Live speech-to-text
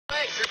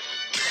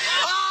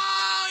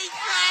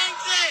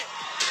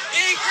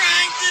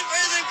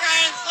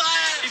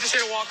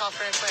just hit a walk-off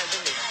grand slam,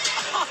 didn't he?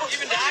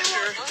 Even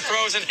Doctor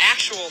throws an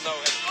actual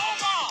no-hit.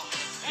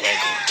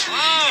 Welcome to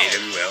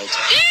the AWL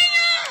Talk.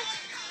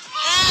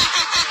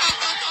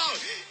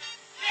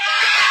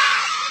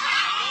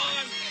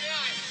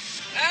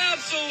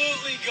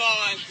 Absolutely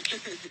gone.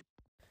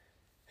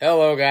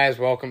 Hello, guys.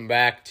 Welcome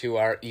back to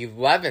our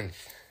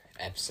 11th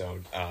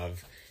episode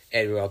of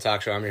AWL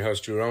Talk Show. I'm your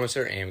host, Drew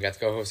Romaser, and we got the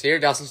co-host here,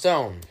 Dawson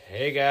Stone.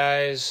 Hey,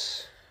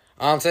 guys.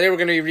 Today we're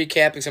going to be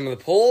recapping some of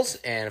the polls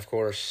and, of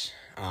course,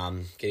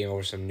 getting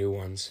over some new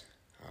ones,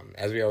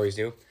 as we always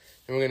do.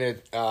 And we're going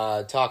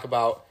to talk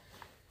about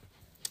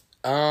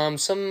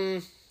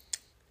some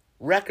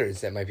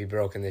records that might be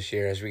broken this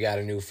year as we got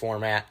a new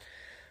format.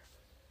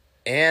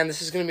 And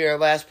this is going to be our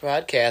last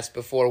podcast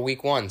before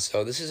week one.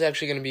 So this is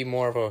actually going to be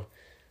more of a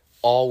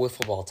all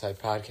wiffle ball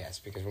type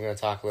podcast because we're going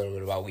to talk a little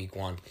bit about week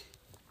one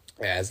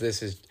as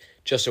this is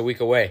just a week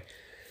away.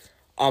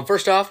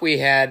 First off, we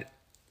had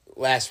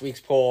last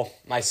week's poll,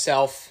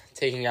 myself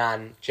taking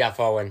on Jeff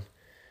Owen.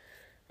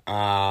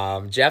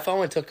 Jeff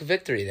Owen took a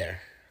victory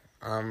there.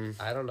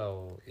 I don't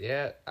know.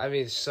 Yeah, I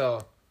mean,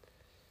 I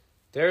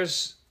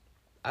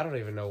don't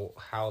even know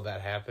how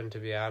that happened, to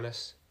be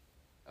honest.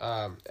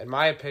 In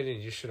my opinion,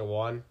 you should have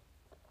won.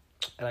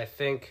 And I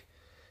think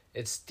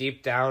it's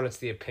deep down, it's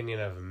the opinion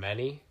of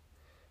many.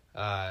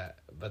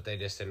 But they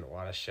just didn't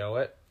want to show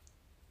it.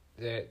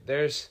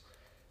 There's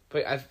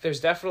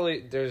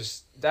definitely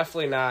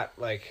not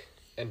like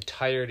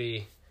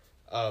entirety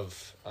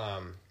of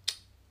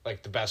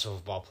like the best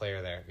football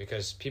player there,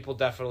 because people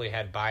definitely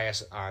had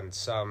bias on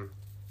some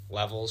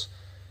levels.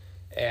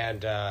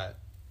 And I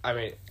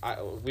mean,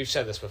 we've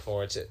said this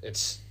before.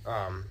 It's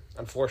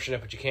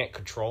unfortunate, but you can't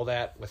control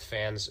that with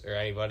fans or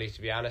anybody,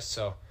 to be honest.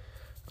 So,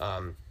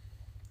 I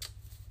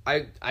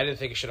didn't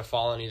think it should have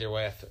fallen either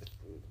way. I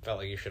felt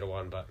like you should have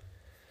won, but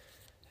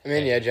I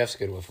mean, yeah, Jeff's a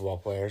good wiffle ball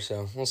player,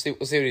 so we'll see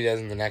what he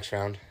does in the next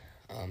round.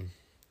 We'll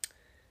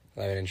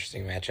have an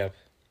interesting matchup,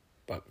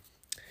 but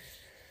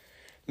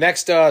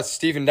next,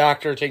 Stephen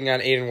Doctor taking on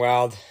Aiden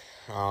Wild.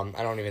 I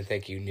don't even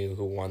think you knew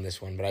who won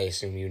this one, but I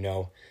assume you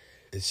know.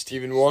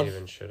 Stephen won.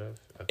 Stephen should have.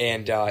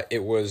 And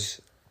it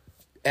was,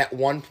 at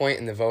one point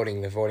in the voting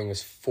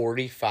was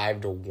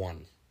 45-1.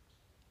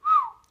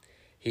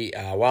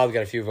 Wild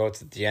got a few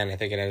votes at the end. I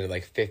think it ended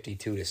like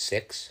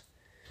 52-6.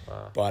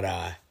 Wow.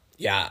 But,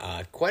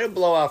 quite a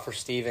blowout for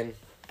Stephen.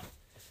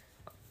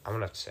 I'm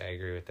going to have to say I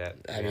agree with that.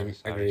 I mean,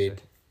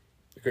 agreed.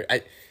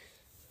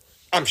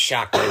 I'm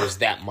shocked that it was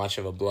that much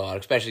of a blowout,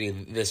 especially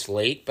this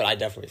late, but I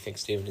definitely think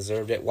Stephen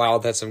deserved it.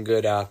 Wild had some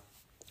good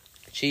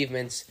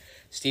achievements.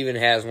 Stephen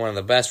has one of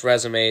the best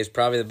resumes,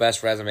 probably the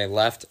best resume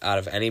left out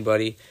of any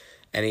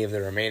of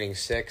the remaining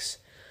six.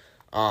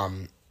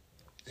 Definitely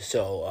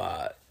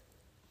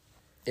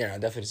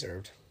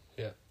deserved.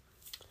 Yeah.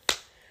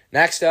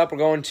 Next up, we're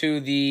going to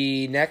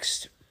the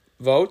next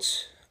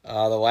votes,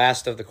 the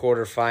last of the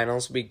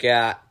quarterfinals. We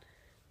got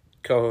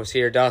co-host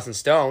here, Dawson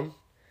Stone,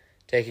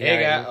 taking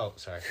Hey, guy. Oh,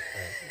 sorry.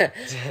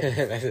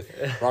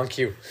 Wrong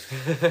cue.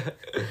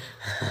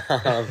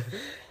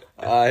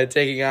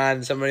 Taking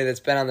on somebody that's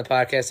been on the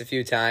podcast a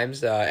few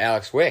times,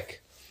 Alex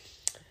Wick.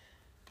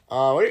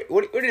 What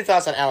are your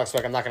thoughts on Alex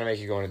Wick? I'm not going to make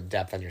you go into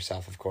depth on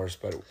yourself, of course,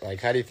 but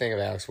how do you think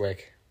of Alex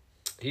Wick?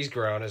 He's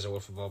grown as a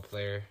wiffle ball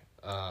player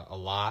a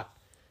lot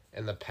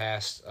in the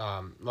past,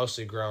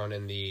 mostly grown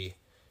in the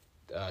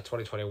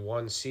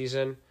 2021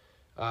 season.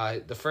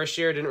 The first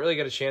year didn't really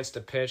get a chance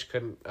to pitch,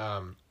 couldn't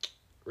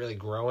really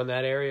grow in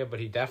that area, but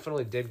he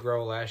definitely did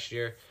grow last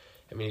year.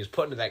 I mean, he was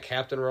put into that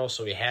captain role,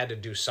 so he had to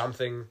do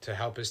something to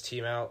help his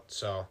team out.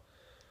 So,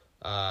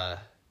 and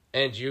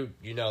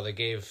they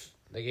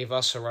gave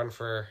us a run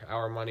for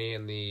our money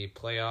in the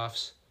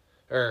playoffs,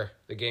 or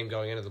the game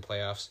going into the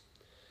playoffs,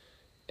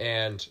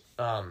 and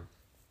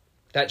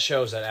that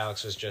shows that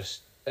Alex was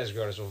just as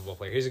grown as a wiffle ball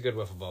player. He's a good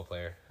wiffle ball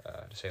player,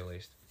 to say the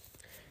least.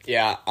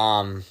 Yeah.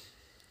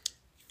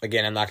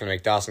 Again, I'm not going to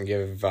make Dawson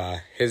give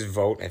his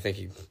vote. I think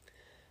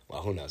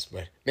who knows,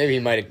 but maybe he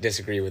might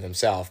disagree with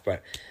himself.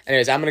 But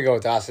anyways, I'm going to go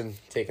with Dawson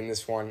taking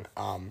this one.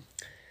 I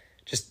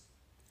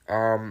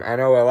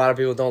know a lot of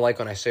people don't like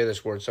when I say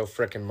this word so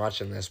freaking much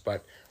in this,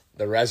 but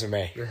the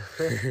resume.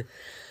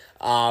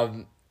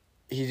 Dawson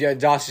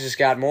just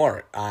got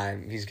more.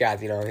 He's got,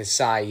 his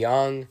Cy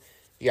Young.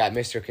 You got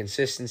Mr.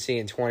 Consistency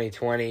in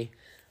 2020.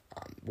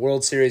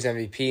 World Series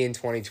MVP in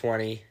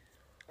 2020.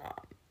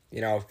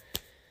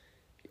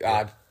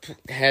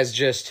 Has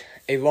just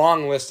a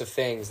long list of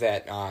things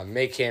that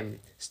make him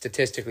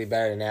statistically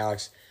better than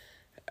Alex.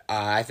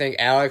 I think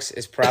Alex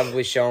has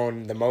probably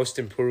shown the most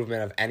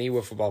improvement of any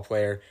wiffle ball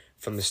player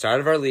from the start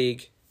of our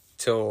league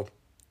till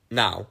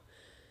now.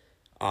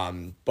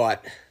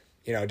 But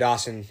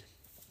Dawson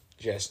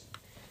just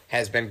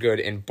has been good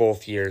in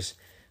both years.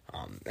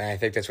 And I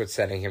think that's what's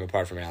setting him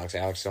apart from Alex.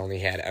 Alex only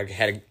had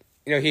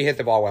he hit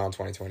the ball well in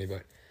 2020,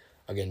 but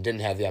again,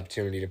 didn't have the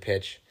opportunity to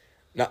pitch.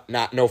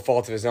 Not no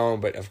fault of his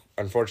own, but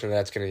unfortunately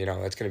that's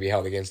gonna be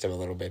held against him a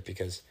little bit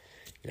because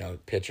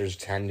pitchers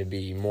tend to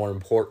be more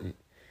important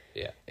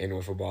in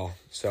wiffle ball.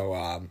 So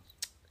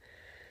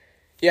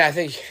Yeah, I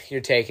think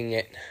you're taking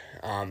it.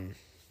 Not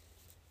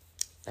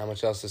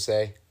much else to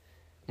say.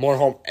 More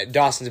home.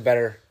 Dawson's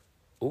better.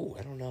 Ooh,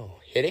 I don't know.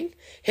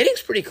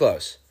 Hitting's pretty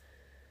close.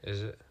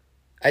 Is it?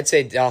 I'd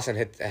say Dawson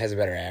has a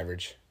better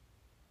average.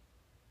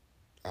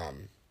 I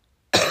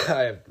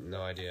have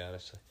no idea,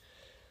 honestly.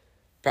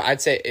 But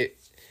I'd say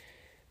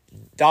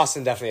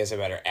Dawson definitely has a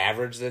better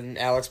average than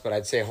Alex, but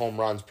I'd say home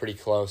runs pretty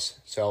close.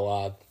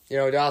 So,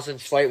 Dawson,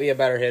 slightly a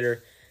better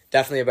hitter,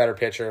 definitely a better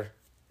pitcher.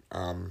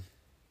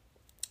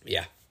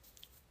 Yeah.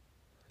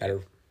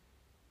 Better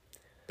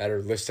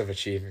list of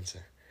achievements.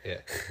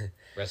 Yeah.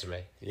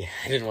 Resume. Yeah,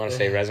 I didn't want to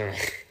say resume.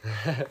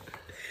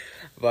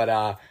 But,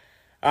 all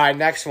right,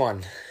 next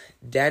one.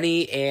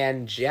 Denny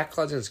and Jack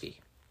Klaczynski.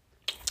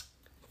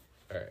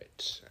 All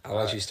right. I'll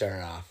let you start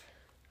it off.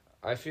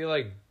 I feel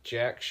like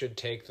Jack should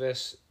take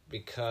this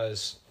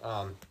because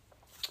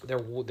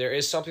there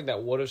is something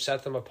that would have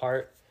set them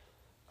apart,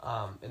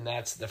 and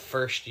that's the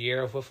first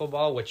year of wiffle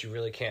ball, which you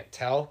really can't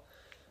tell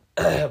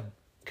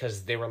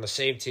because they were on the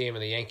same team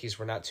and the Yankees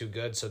were not too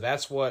good. So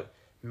that's what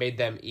made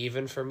them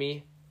even for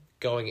me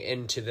going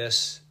into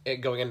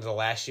the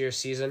last year's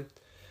season.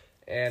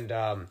 And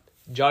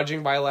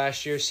judging by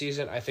last year's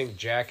season, I think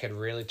Jack had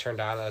really turned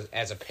on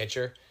as a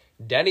pitcher.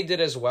 Denny did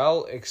as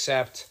well,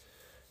 except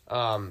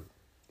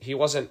he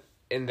wasn't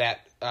in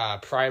that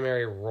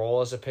primary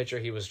role as a pitcher.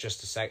 He was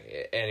just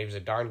and he was a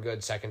darn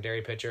good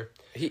secondary pitcher.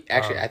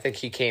 I think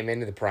he came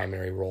into the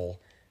primary role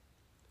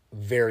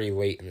very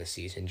late in the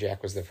season.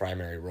 Jack was the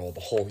primary role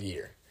the whole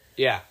year.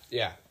 Yeah.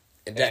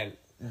 And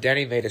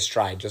Denny made a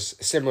stride,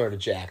 just similar to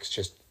Jack's,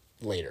 just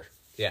later.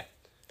 Yeah.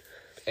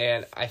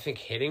 And I think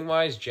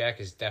hitting-wise, Jack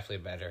is definitely a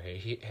better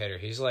hitter.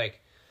 He's like...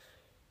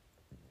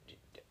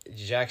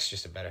 Jack's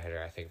just a better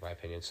hitter, I think, in my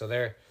opinion. So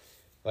they're,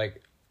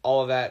 like,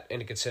 all of that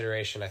into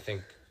consideration, I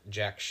think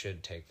Jack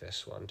should take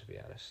this one, to be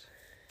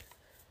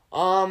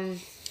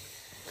honest.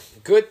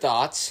 Good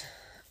thoughts.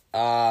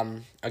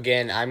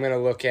 Again, I'm going to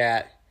look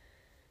at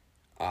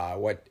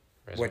what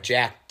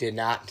Jack did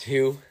not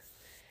do,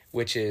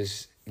 which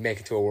is make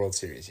it to a World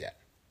Series yet.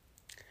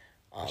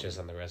 Which is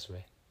on the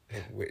resume.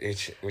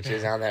 Which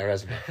is on that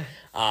resume.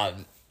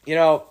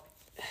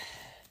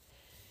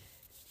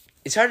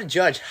 It's hard to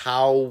judge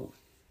how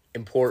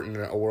important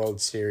a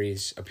World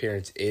Series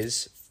appearance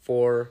is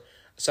for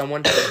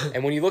someone.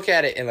 And when you look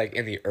at it in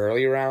the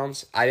early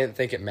rounds, I didn't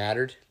think it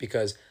mattered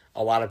because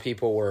a lot of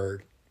people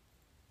were,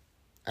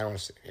 I don't want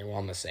to say, I'm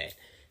going to say it,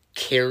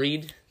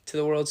 carried to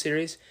the World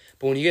Series.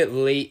 But when you get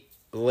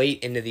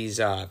late into these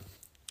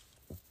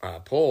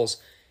polls,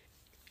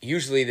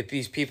 usually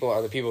these people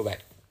are the people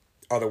that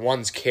are the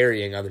ones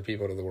carrying other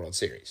people to the World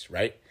Series,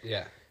 right?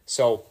 Yeah.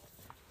 So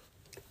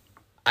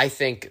I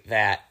think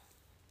that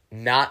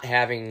not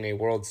having a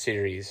World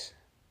Series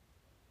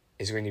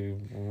is going to be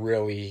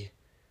really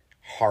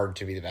hard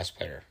to be the best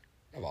player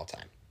of all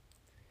time.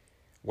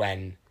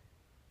 When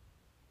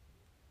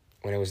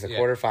it was the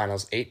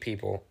quarterfinals, 8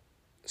 people,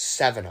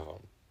 7 of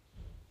them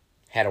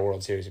had a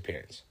World Series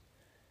appearance.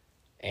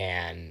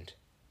 And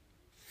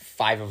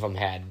 5 of them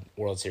had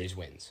World Series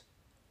wins.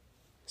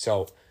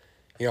 So,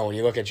 when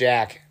you look at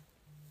Jack,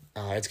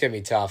 it's going to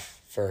be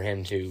tough for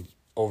him to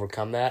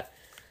overcome that.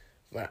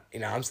 But,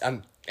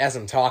 as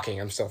I'm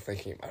talking, I'm still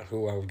thinking about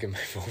who I would give my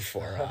vote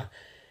for.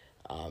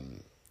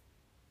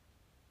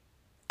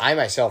 I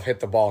myself hit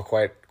the ball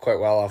quite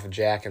well off of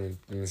Jack in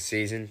the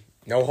season.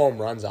 No home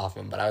runs off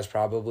him, but I was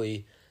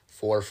probably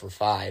 4 for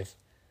 5.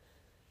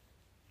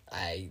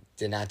 I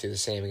did not do the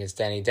same against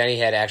Denny. Denny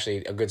had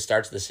actually a good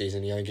start to the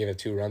season. He only gave up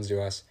 2 runs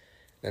to us.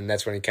 Then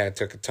that's when he kind of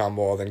took a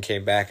tumble, then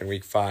came back in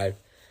week 5.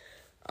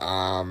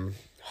 Oh,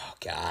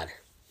 God.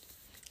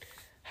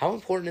 How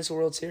important is the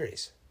World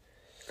Series?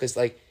 Because,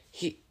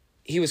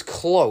 he was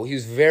close. He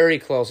was very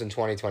close in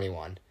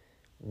 2021.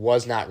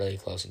 Was not really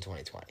close in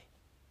 2020.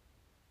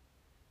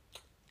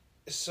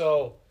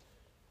 So,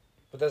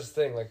 but that's the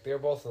thing. They were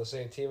both on the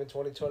same team in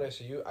 2020.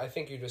 So I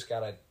think you just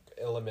gotta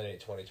eliminate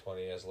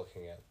 2020 as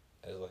looking at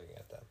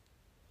them.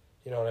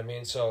 You know what I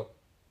mean? So,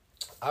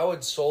 I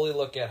would solely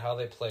look at how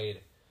they played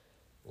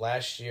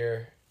last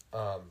year.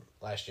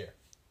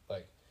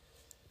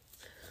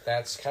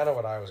 That's kind of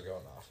what I was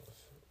going off of.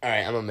 All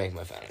right, I'm gonna make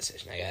my final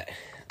decision.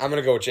 I'm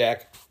gonna go with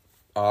Jack.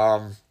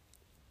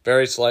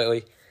 Very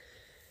slightly,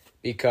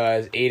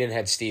 because Aiden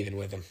had Steven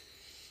with him,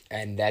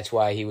 and that's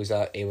why he was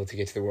able to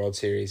get to the World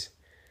Series.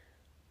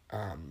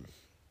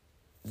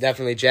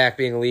 Definitely Jack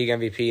being a league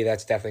MVP,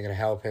 that's definitely going to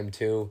help him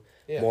too.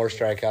 Yeah. More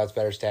strikeouts,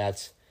 better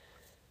stats.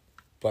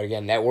 But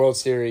again, that World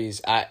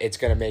Series, it's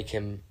going to make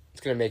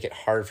it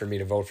hard for me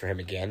to vote for him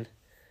again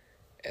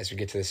as we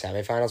get to the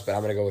semifinals. But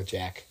I'm going to go with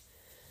Jack.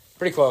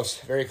 Pretty close,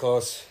 very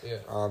close. Yeah.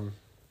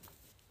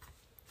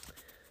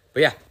 But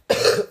yeah.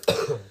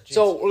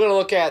 So we're going to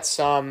look at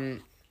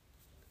some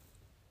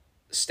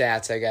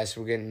stats, I guess.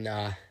 We're getting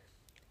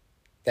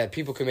that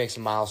people can make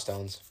some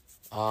milestones.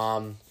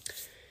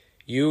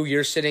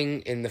 You're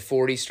sitting in the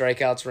 40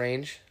 strikeouts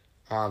range,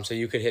 so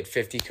you could hit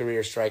 50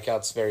 career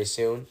strikeouts very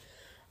soon.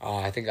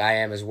 I think I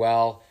am as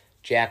well.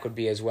 Jack would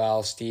be as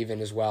well.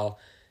 Steven as well.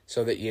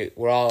 so that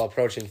we're all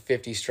approaching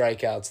 50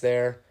 strikeouts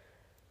there.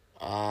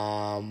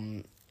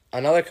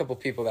 Another couple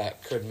people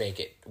that could make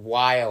it.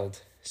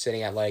 Wild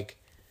sitting at like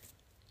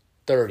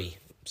 30.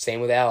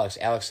 Same with Alex.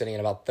 Alex sitting at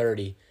about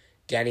 30.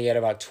 Denny at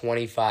about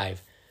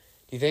 25.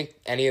 Do you think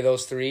any of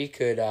those three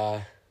could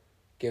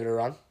give it a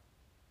run?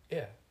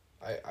 Yeah,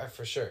 I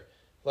for sure.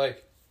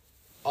 Like,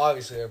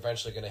 obviously, they're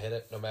eventually going to hit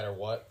it no matter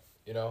what,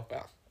 you know?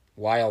 Well,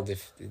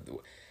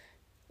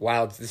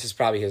 Wild, this is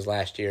probably his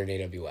last year in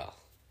AWL.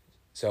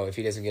 So if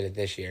he doesn't get it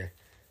this year,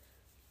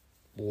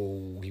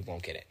 he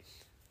won't get it.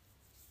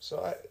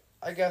 So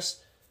I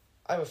guess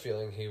I have a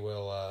feeling he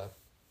will,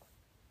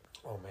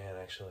 oh man,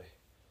 actually.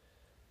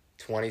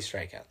 20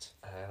 strikeouts.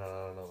 I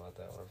don't know about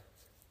that one.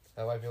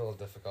 That might be a little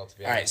difficult to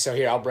be All right, so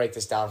here, I'll break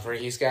this down for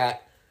you.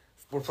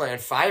 We're playing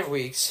 5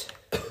 weeks.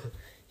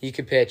 He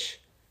could pitch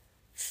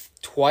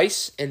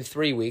twice in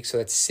 3 weeks, so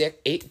that's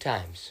 8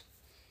 times.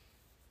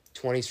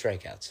 20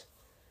 strikeouts.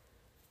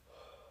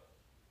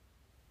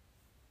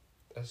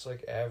 That's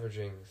like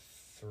averaging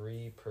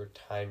 3 per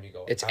time you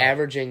go It's out.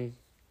 averaging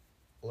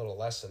A little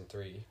less than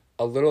 3.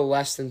 a little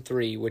less than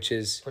 3, which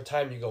is... Per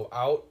time you go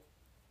out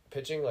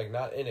pitching, like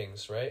not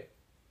innings, right?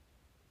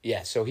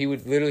 Yeah, so he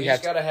would literally He's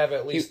have got to have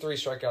at least 3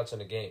 strikeouts in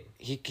a game.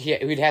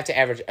 He'd have to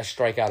average a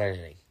strikeout an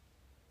inning.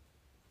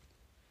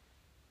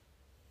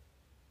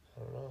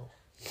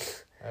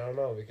 I don't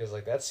know because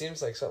like that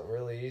seems like something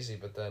really easy,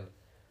 but then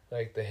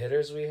like the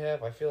hitters we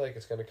have, I feel like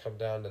it's going to come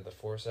down to the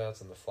force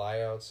outs and the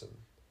fly outs, and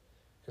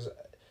because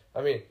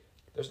I mean,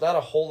 there's not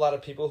a whole lot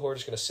of people who are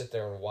just going to sit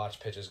there and watch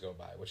pitches go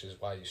by, which is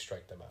why you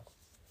strike them out.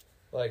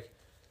 Like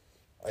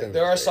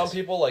there are some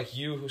people like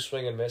you who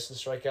swing and miss and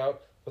strike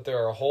out, but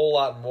there are a whole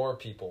lot more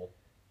people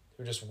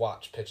who just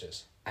watch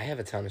pitches. I have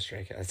a ton of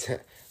strikeouts.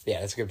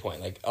 Yeah, that's a good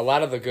point. Like a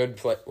lot of the good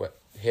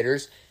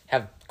hitters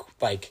have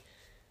like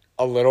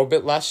a little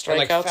bit less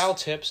strikeouts. And like foul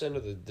tips into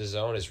the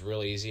zone is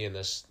really easy in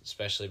this,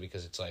 especially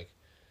because it's like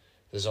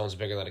the zone's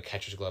bigger than a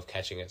catcher's glove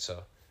catching it.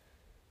 So,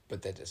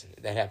 but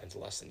that happens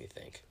less than you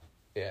think.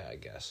 Yeah, I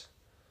guess.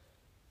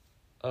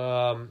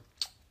 I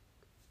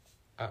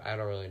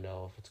don't really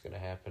know if it's gonna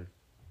happen.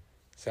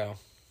 So,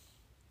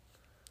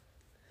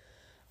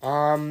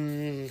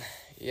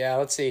 yeah,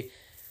 let's see.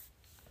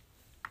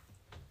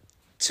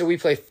 So we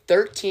play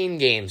 13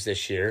 games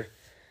this year.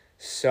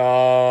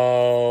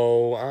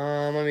 So,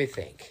 let me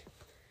think.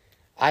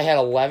 I had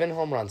 11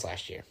 home runs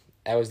last year.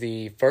 I was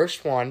the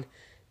first one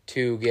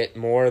to get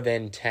more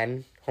than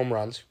 10 home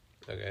runs.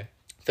 Okay.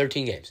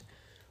 13 games.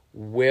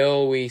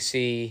 Will we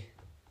see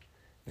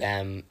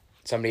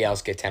somebody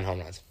else get 10 home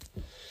runs?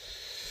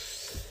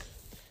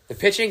 The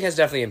pitching has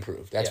definitely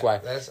improved. That's why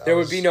there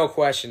would be no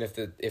question if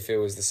it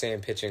was the same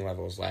pitching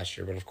level as last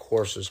year, but of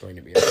course there's going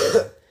to be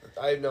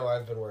I know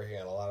I've been working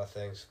on a lot of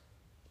things,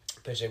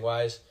 pitching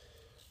wise.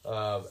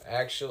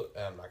 Actually,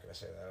 I'm not gonna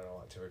say that. I don't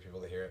want too many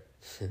people to hear it.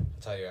 I'll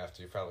tell you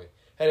after. You probably.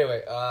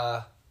 Anyway,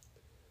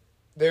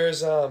 there's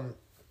so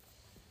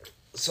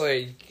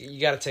you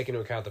got to take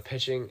into account the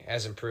pitching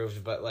has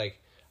improved, but like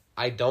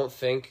I don't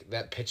think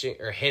that pitching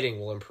or hitting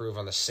will improve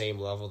on the same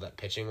level that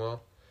pitching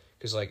will,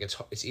 because like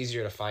it's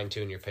easier to fine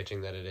tune your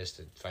pitching than it is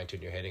to fine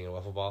tune your hitting in a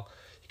wiffle ball.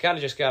 You kind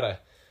of just gotta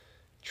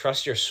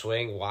trust your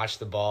swing, watch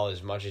the ball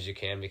as much as you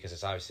can because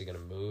it's obviously gonna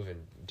move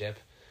and dip,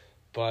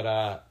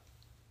 but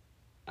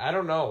I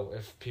don't know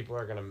if people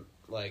are gonna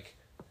like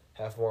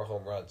have more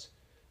home runs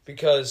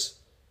because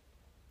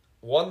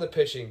one, the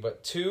pitching,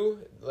 but two,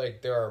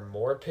 like there are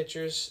more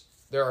pitchers,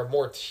 there are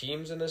more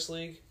teams in this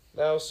league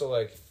now, so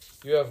like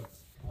you have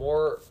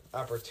more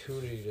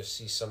opportunity to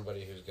see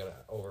somebody who's gonna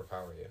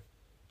overpower you,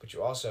 but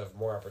you also have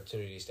more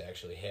opportunities to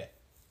actually hit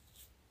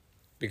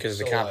because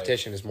the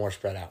competition is more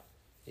spread out.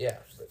 Yeah.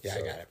 Yeah, so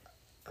I got it.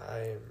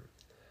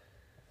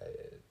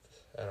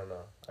 I don't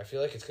know. I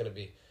feel like it's gonna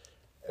be.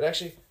 And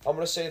actually, I'm going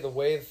to say the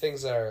way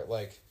things are,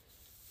 like,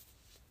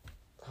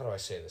 how do I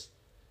say this?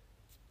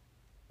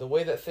 Oh,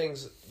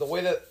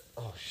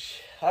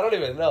 shit, I don't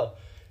even know.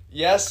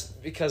 Yes,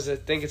 because I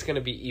think it's going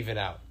to be even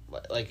out.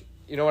 Like,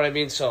 you know what I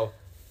mean? So,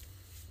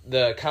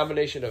 the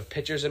combination of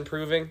pitchers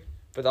improving,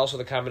 but also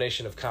the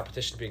combination of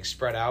competition being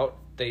spread out,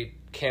 they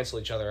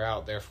cancel each other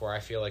out. Therefore, I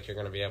feel like you're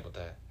going to be able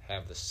to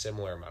have the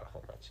similar amount of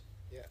home runs.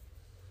 Yeah.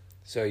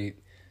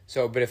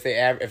 But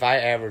if I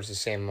average the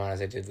same amount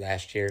as I did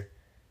last year,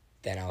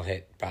 then I'll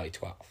hit probably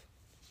 12.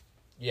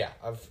 Yeah,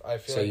 I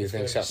feel like it's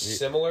going to be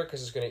similar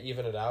because it's going to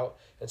even it out.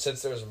 And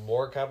since there's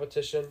more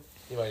competition,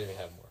 you might even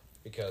have more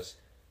because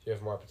you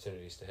have more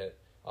opportunities to hit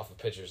off of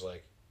pitchers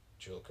like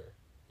Julker,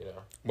 you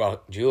know?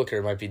 Well,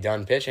 Julker might be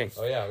done pitching.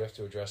 Oh, yeah, we have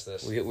to address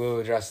this. We'll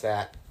address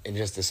that in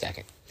just a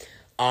second.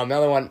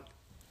 Another one,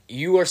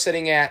 you are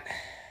sitting at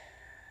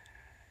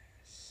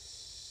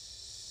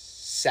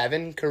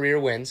 7 career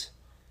wins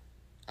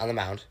on the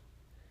mound.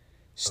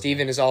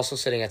 Steven is also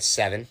sitting at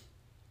 7.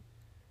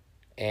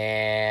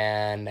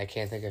 And I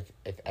can't think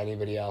if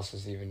anybody else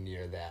is even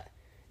near that.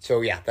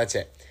 So, yeah, that's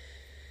it.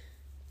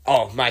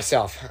 Oh,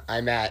 myself.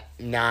 I'm at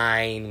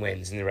 9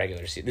 wins in the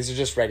regular season. This is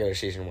just regular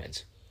season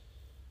wins.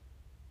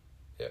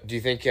 Yeah. Do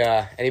you think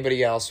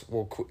anybody else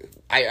will?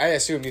 I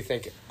assume you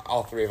think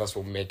all three of us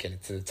will make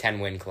it to the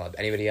 10-win club.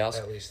 Anybody else?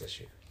 At least this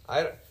year.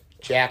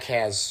 Jack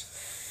has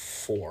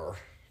 4.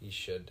 He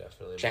should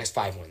definitely. Jack's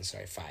 5 wins.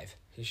 Sorry, 5.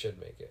 He should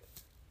make it.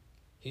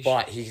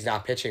 But he's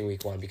not pitching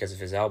week 1 because of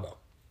his elbow.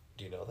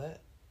 Do you know that?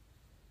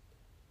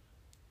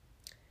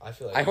 I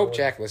feel like. I hope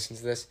Jack listens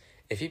to this.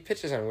 If he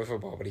pitches on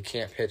wiffle ball, but he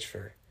can't pitch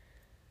for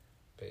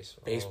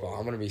baseball,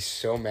 I'm gonna be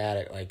so mad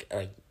at like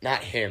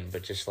not him,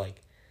 but just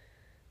like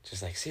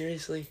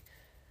seriously.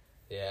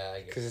 Yeah, I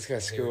guess. Because it's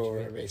gonna screw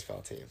over our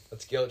baseball team.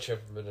 Let's guilt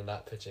trip him into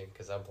not pitching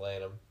because I'm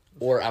playing him.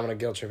 Or I'm gonna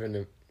guilt trip him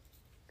to.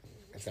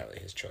 It's not really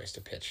his choice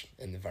to pitch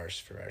in the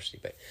varsity,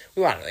 but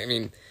we want to. I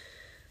mean,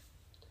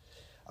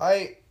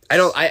 I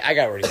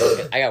got worried.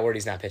 I got worried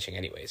he's not pitching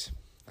anyways.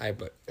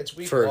 But it's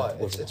week 1.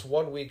 It's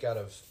 1 week out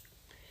of.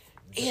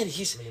 And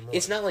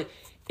it's not like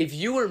if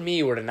you or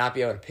me were to not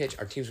be able to pitch,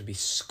 our teams would be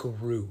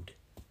screwed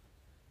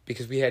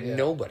because we had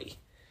nobody.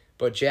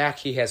 But Jack,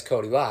 he has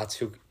Cody Lotz,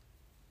 who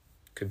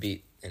could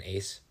beat an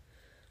ace.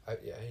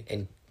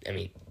 And I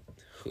mean,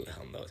 who the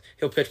hell knows?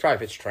 He'll probably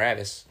pitch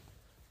Travis.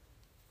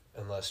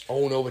 Unless.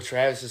 Oh no, but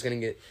Travis is gonna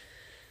get.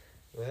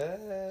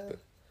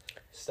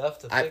 Stuff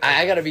to think.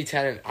 I gotta be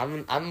 10.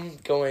 I'm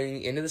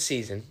going into the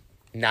season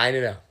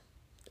 9-0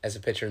 as a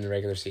pitcher in the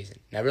regular season.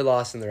 Never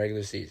lost in the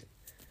regular season.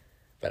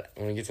 But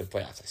when we get to the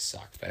playoffs, I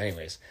suck. But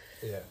anyways,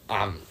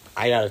 I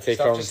gotta take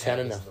home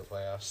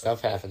 10-0. Stuff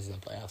happens in the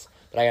playoffs,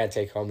 but I gotta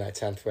take home that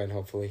 10th win,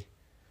 hopefully.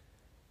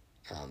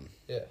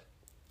 Yeah.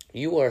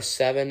 You are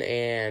 7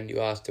 and you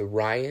lost to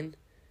Ryan.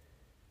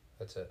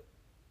 That's it.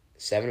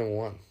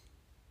 7-1.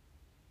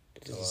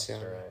 I lost to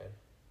Ryan.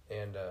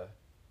 And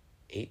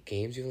 8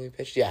 games you only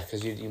pitched. Yeah,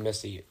 because you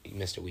missed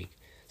a week,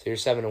 so you're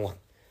 7-1.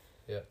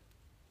 Yeah.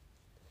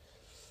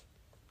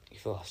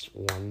 You've lost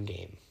 1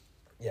 game.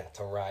 Yeah,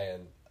 to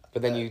Ryan.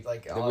 But then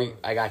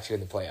I got you in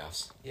the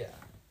playoffs. Yeah.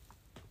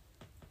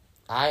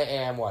 I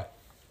am what?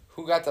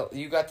 You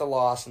got the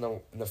loss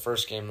in the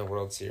first game in the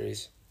World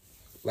Series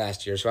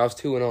last year. So I was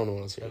 2-0 in the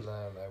World Series.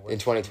 In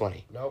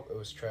 2020. Nope, it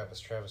was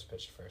Travis. Travis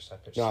pitched first. I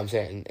pitched. No, I'm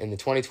saying in the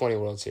 2020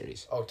 World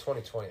Series. Oh,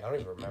 2020. I don't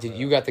even remember.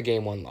 You got the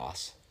game 1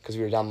 loss because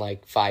we were down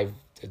like 5-2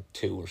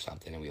 or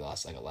something, and we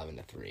lost like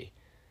 11-3.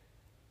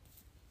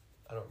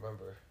 I don't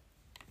remember.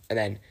 And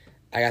then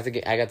I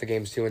got the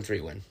games 2 and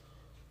 3 win.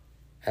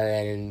 And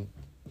then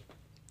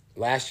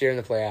last year in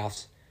the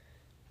playoffs,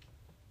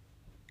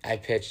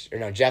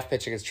 Jeff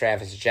pitched against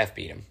Travis. Jeff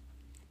beat him.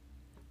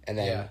 And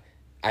then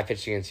I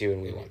pitched against you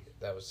and we won.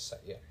 That was,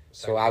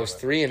 So I was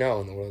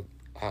 3-0 in the World.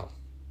 Wow.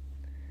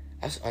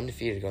 I was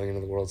undefeated going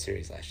into the World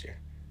Series last year.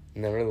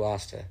 Never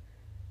lost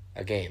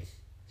a game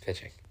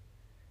pitching.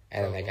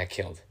 And then I got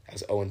killed. I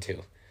was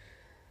 0-2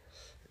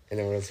 in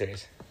the World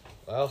Series.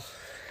 Well,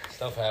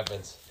 stuff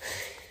happens.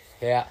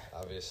 Yeah.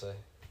 Obviously.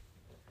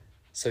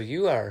 So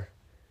you are...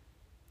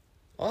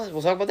 Well,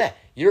 we'll talk about that.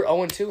 You're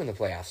 0-2 in the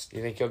playoffs. Do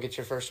you think you'll get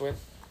your first win?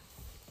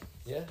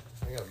 Yeah,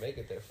 I gotta make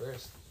it there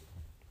first.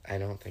 I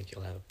don't think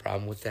you'll have a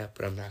problem with that,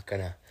 but I'm not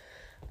gonna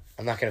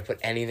put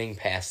anything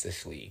past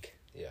this league.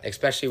 Yeah.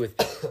 Especially with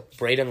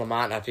Braden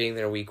Lamont not being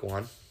there week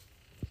 1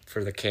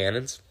 for the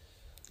Cannons.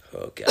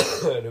 Oh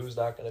god. And who's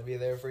not gonna be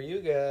there for you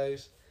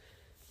guys?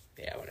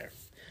 Yeah, whatever.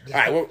 All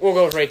right, we'll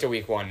go right to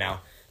week 1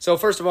 now. So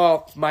first of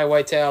all, my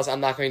Whitetails. I'm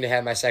not going to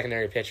have my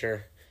secondary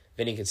pitcher,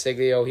 Vinny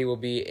Consiglio. He will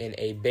be in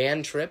a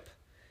band trip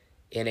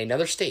in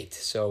another state,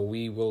 so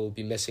we will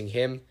be missing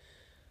him.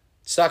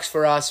 Sucks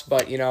for us,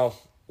 but,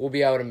 we'll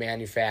be able to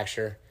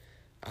manufacture.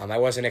 I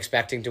wasn't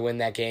expecting to win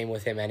that game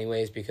with him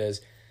anyways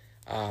because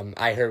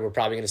I heard we're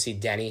probably going to see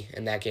Denny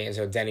in that game,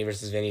 so Denny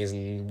versus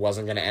Vinny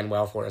wasn't going to end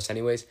well for us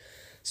anyways.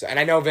 So, and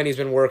I know Vinny's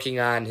been working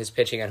on his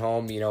pitching at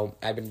home.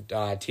 I've been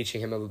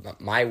teaching him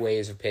my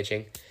ways of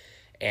pitching,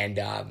 and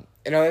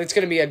it's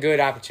going to be a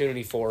good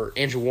opportunity for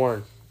Andrew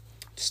Warren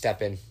to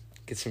step in,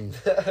 get some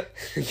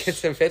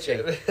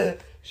pitching.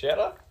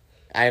 Shanna?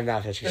 I am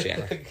not pitching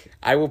Shanna.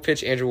 I will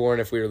pitch Andrew Warren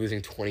if we were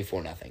losing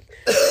 24-0.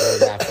 I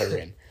will not put her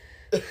in.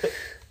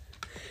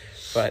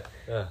 But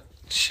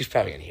she's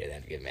probably going to hear that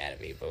and get mad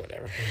at me, but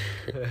whatever.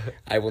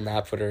 I will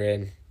not put her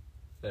in.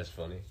 That's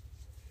funny.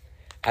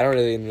 I don't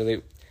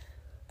know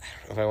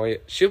if I want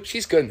you.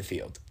 She's good in the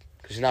field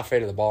because she's not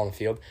afraid of the ball in the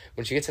field.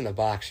 When she gets in the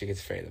box, she gets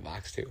afraid of the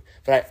box too.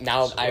 But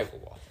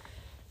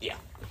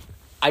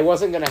I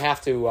wasn't going to have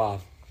to...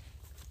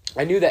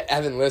 I knew that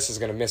Evan Liss is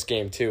going to miss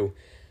game 2.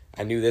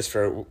 I knew this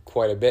for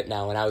quite a bit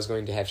now, and I was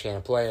going to have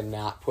Shanna play and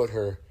not put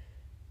her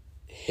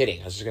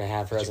hitting. I was just going to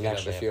have her as an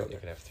extra fielder. You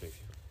can have 3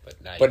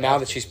 fielder. But now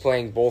that she's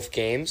playing both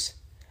games,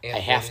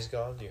 and Vinny's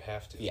gone, you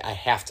have to. Yeah, I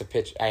have to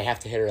pitch. I have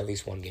to hit her at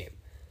least 1 game.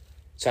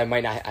 So I'm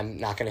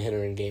not going to hit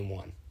her in game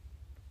 1.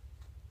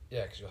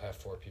 Yeah, because you'll have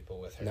 4 people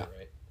with her,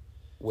 right?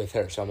 With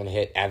her. So I'm going to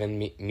hit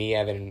Evan,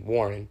 Evan, and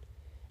Warren.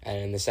 And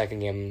in the second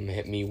game, I'm going to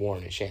hit me,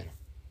 Warren, and Shanna.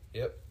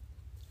 Yep.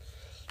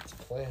 It's a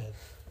plan.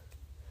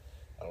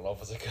 I don't know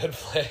if it's a good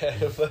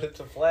plan, but it's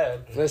a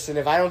plan. Listen,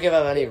 if I don't give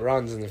up any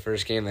runs in the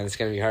first game, then it's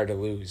going to be hard to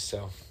lose.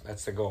 So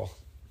that's the goal.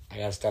 I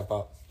got to step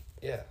up.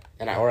 Yeah.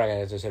 Or I got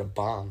to just hit a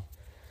bomb.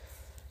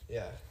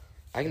 Yeah.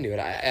 I can do it.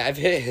 I've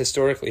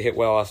historically hit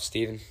well off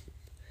Steven.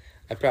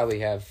 I'm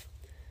probably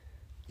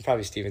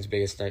Steven's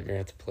biggest nightmare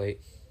at the plate.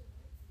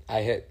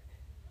 I hit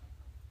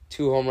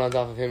 2 home runs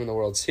off of him in the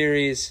World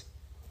Series.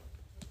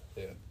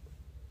 Yeah.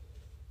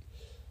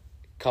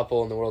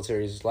 Couple in the World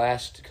Series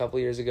last couple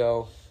years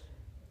ago.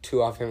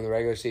 2 off him in the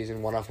regular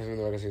season. 1 off him in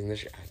the regular season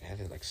this year. I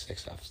hit like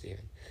 6 off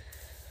Steven.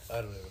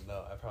 I don't even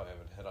know. I probably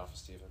haven't hit off of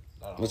Steven.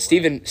 But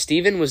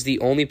Steven was the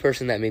only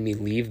person that made me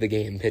leave the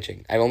game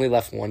pitching. I've only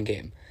left 1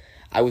 game.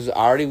 I was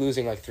already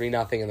losing like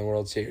 3-0 in the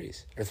World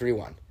Series, or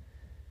 3-1.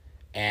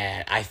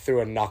 And I threw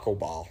a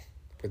knuckleball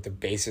with the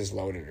bases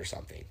loaded or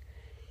something.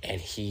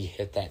 And he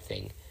hit that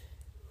thing.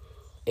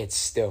 It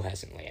still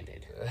hasn't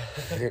landed.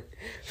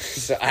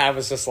 So I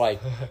was just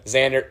like,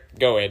 Xander,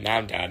 go in.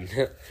 I'm done.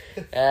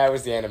 That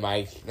was the end of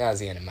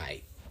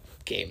my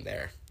game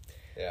there.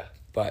 Yeah.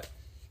 But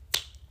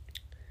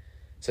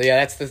so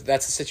yeah, that's the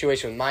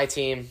situation with my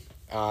team.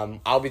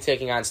 I'll be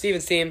taking on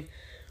Steven's team,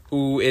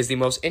 who is the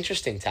most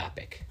interesting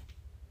topic.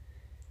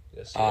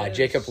 Yes,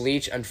 Jacob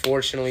Leach,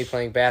 unfortunately,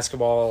 playing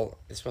basketball,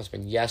 this must have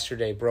been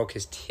yesterday, broke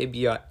his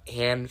tibia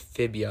and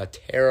fibia.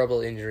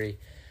 Terrible injury.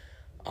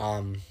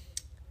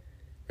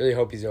 Really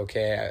hope he's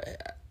okay.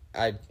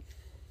 I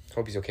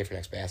hope he's okay for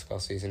next basketball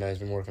season. He's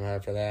been working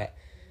hard for that.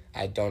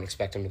 I don't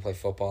expect him to play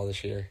football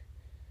this year.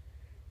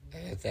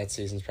 That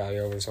season's probably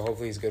over, so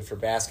hopefully he's good for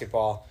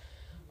basketball.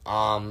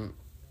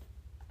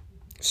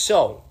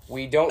 So,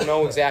 we don't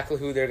know exactly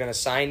who they're going to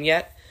sign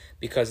yet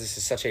because this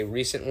is such a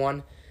recent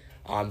one.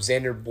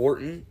 Xander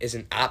Borton is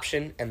an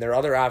option, and their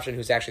other option,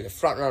 who's actually the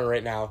front runner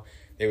right now,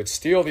 they would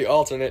steal the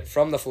alternate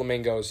from the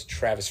Flamingos,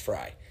 Travis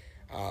Fry.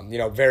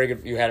 Very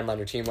good. You had him on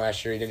your team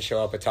last year. He didn't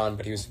show up a ton,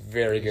 but he was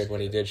very good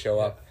when he did show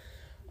up.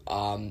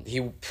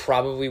 He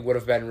probably would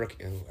have been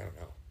rookie. I don't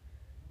know.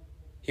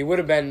 He would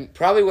have been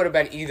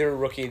either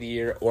rookie of the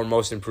year or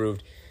most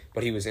improved,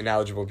 but he was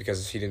ineligible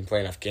because he didn't play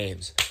enough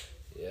games.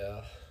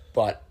 Yeah.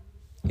 But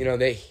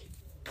they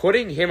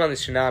putting him on the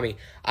Tsunami.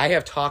 I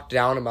have talked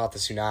down about the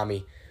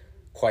Tsunami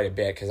quite a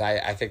bit because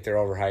I think they're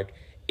overhyped.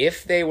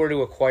 If they were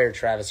to acquire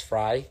Travis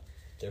Fry,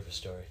 Different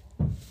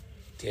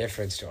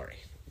story.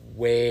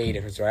 Way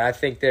different story. I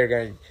think they're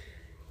going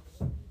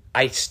to...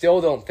 I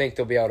still don't think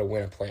they'll be able to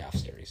win a playoff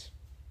series.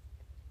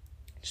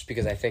 Just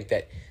because I think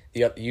that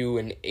you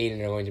and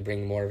Aiden are going to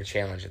bring more of a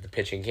challenge at the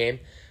pitching game.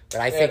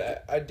 But I think...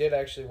 I did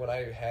actually, when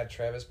I had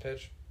Travis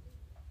pitch,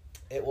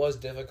 it was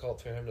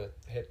difficult for him to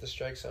hit the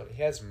strike zone.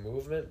 He has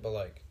movement,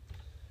 but,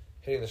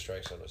 hitting the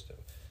strike zone was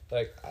difficult.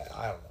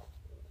 I don't know.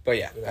 But,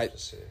 yeah. We'd have to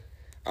see.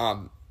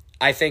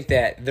 I think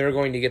that they're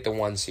going to get the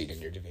 1 seed in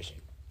your division.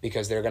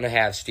 Because they're going to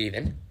have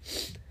Steven,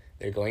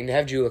 they're going to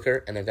have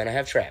Juliker, and they're going to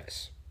have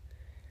Travis.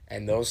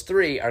 And those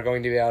 3 are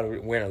going to be able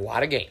to win a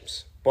lot of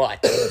games.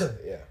 But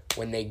Yeah.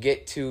 when they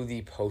get to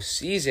the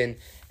postseason,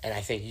 and I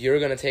think you're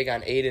going to take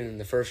on Aiden in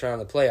the first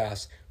round of the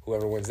playoffs,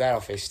 whoever wins that will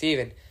face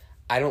Steven,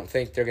 I don't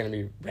think they're going to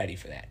be ready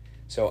for that.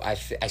 So I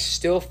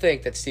still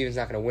think that Steven's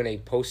not going to win a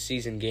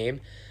postseason game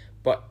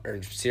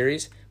or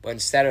series, but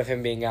instead of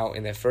him being out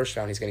in the first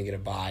round, he's going to get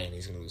a bye, and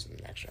he's going to lose in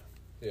the next round.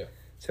 Yeah.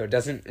 So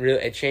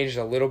it changes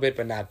a little bit,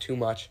 but not too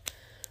much.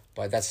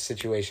 But that's the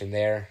situation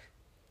there.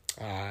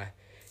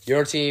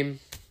 Your team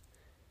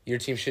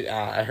should.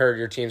 I heard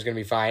your team's going to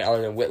be fine,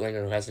 other than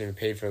Whitlinger, who hasn't even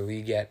paid for the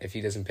league yet. If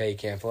he doesn't pay, he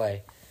can't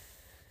play.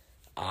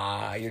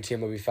 Your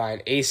team will be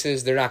fine.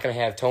 Aces, they're not going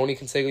to have Tony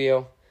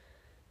Consiglio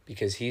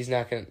because he's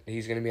going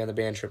to be on the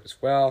band trip as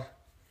well.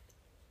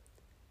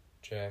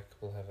 Jack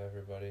will have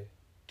everybody.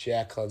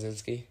 Jack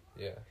Klodzinski.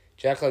 Yeah.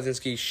 Jack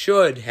Klodzinski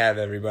should have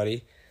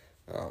everybody.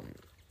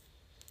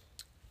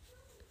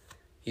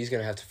 He's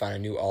going to have to find a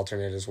new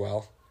alternate as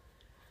well.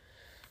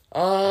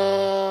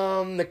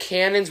 The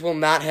Cannons will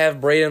not have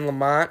Braden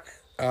Lamont.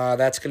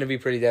 That's going to be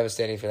pretty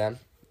devastating for them.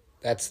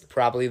 That's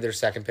probably their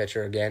second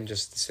pitcher again,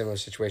 just a similar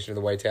situation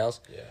to the Whitetails.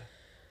 Yeah.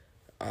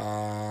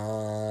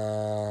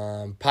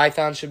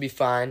 Python should be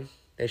fine.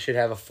 They should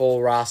have a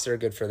full roster,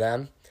 good for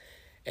them.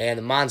 And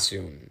the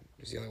Monsoon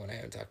is the only one I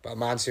haven't talked about.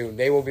 Monsoon,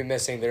 they will be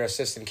missing their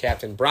assistant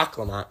captain, Brock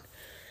Lamont,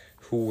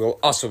 who will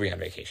also be on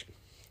vacation.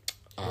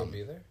 He'll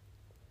be there?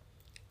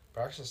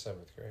 Brock's in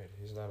 7th grade.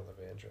 He's not on the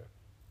band trip.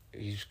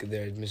 He's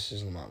there.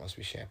 Mrs. Lamont must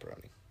be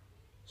chaperoning.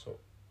 So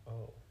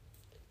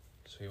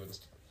he wouldn't...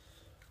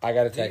 I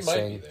got a text He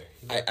might saying...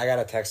 be there. I got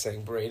a text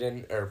saying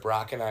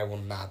Brock and I will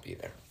not be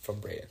there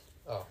from Braden.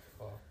 Oh,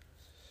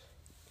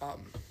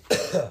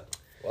 wow.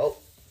 Well,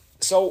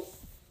 so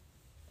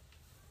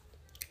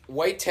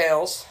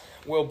Whitetails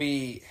will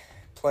be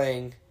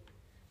playing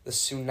the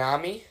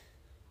Tsunami,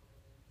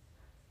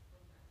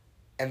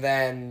 and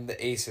then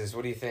the Aces.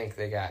 What do you think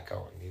they got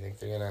going? Do you think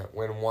they're gonna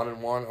win 1-1,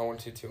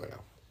 0-2, 2-0?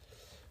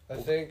 I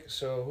think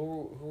so.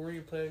 Who are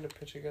you planning to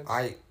pitch against?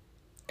 I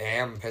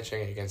am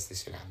pitching against the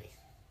Tsunami.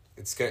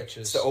 It's good. Which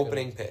It's is the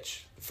opening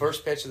pitch, the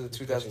first pitch of the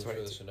Pitching for the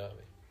 2022.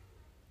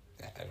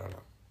 Tsunami. I don't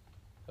know.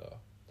 Oh.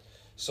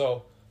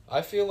 So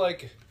I feel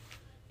like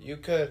you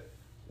could,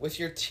 with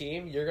your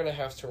team, you're gonna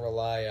have to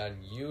rely on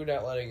you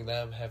not letting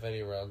them have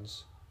any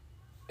runs,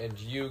 and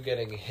you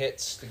getting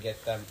hits to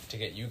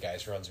get you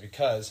guys runs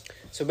because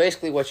So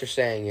basically what you're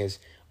saying is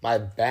my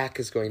back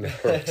is going to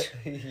hurt.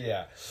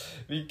 yeah,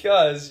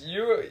 because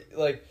you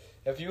like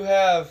if you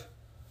have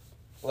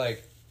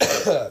like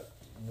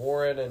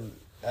Warren and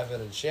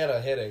Evan and Shanna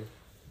hitting.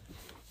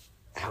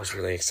 I was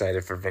really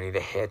excited for Vinny to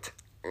hit.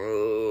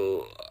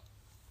 Ooh.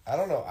 I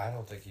don't know. I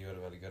don't think he would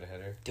have been a good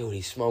hitter. Dude,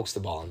 he smokes the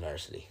ball in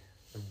varsity.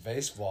 In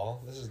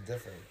baseball, this is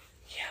different.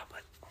 Yeah,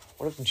 but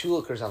what if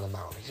Juliker's on the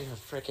mound? He's gonna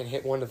freaking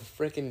hit one of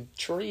the freaking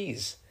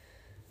trees.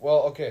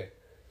 Well, okay.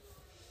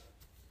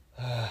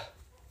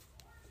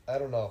 I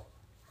don't know.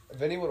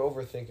 Vinny would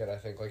overthink it, I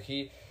think. Like,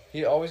 he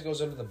always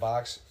goes into the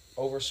box,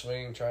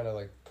 overswinging, trying to,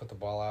 like, put the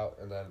ball out,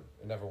 and then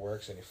it never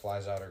works, and he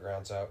flies out or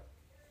grounds out.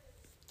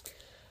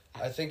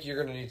 I think you're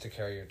going to need to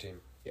carry your team.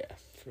 Yeah,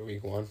 for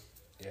week 1.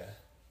 Yeah.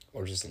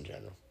 Or just in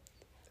general.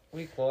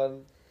 Week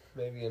 1,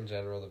 maybe in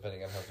general,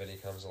 depending on how Vinny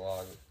comes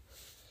along.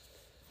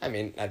 I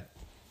mean, I'm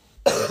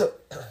all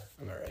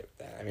right with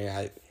that. I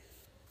mean,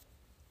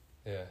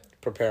 Yeah.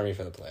 prepare me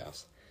for the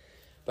playoffs.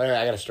 But anyway,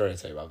 I got a story to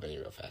tell you about Vinny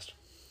real fast.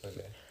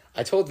 Okay.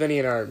 I told Vinny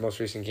in our most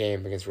recent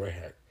game against Roy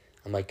Hart,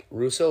 I'm like,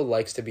 Russo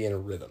likes to be in a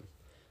rhythm.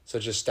 So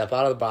just step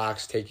out of the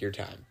box, take your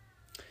time.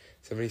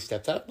 Somebody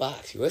stepped out of the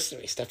box. He listened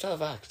to me, stepped out of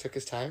the box, took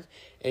his time,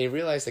 and he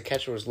realized the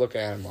catcher was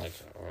looking at him like,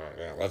 oh,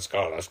 yeah, let's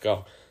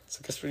go.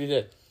 So guess what he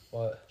did?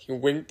 What? He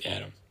winked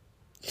at him.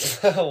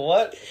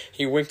 What?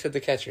 He winked at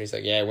the catcher. He's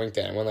like, yeah, I winked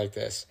at him. Went like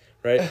this,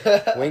 right?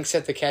 Winks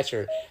at the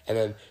catcher, and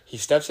then he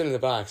steps into the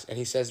box, and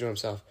he says to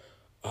himself,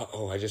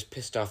 uh-oh, I just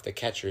pissed off the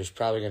catcher. He's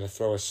probably going to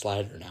throw a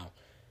slider now.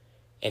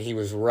 And he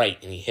was right,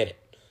 and he hit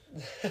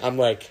it. I'm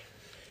like,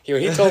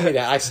 he told me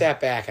that. I sat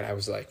back, and I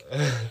was like,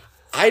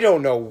 I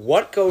don't know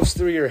what goes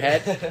through your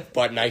head,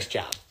 but nice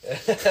job.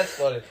 That's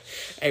funny.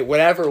 Hey,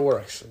 whatever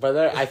works.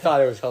 But I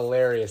thought it was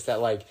hilarious that,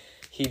 like,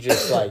 he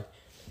just, like,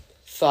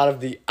 thought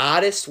of the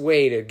oddest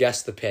way to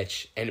guess the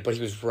pitch, but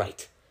he was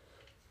right.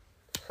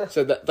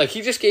 So, that, like,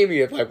 he just gave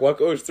me, like, what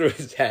goes through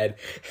his head.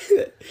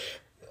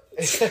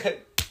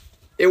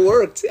 It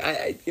worked.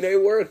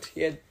 It worked.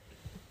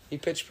 He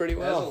pitched pretty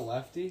well. As a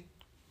lefty,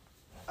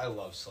 I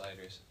love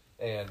sliders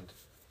and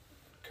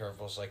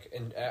curveballs. Like,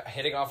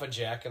 hitting off a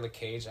jack in the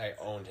cage, I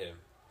owned him.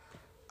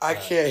 I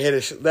can't hit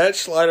it. That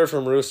slider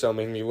from Russo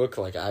made me look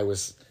like I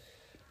was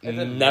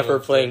never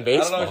playing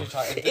baseball. I don't know what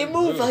you're talking. It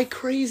moved like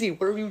crazy.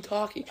 What are you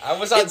talking? I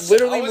was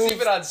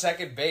even on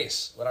second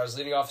base when I was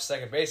leading off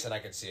second base, and I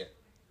could see it.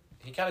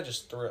 He kind of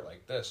just threw it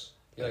like this.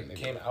 He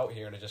came out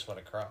here and it just went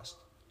across.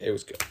 It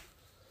was good.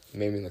 It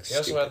made me look He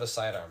also had the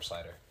sidearm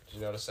slider. Did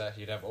you notice that?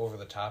 He'd have over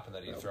the top and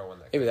then he'd throw in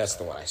that. Maybe that's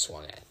the one I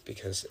swung at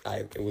because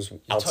it was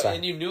outside.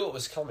 And you knew it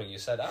was coming. You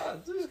said,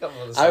 this is coming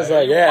with the slider. I was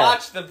like, you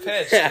watched the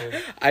pitch,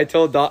 dude. I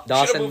told Dawson.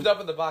 You should have moved up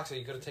in the box and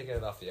you could have taken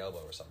it off the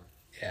elbow or something.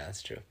 Yeah,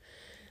 that's true.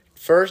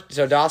 First,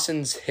 so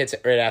Dawson's hits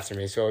it right after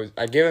me. So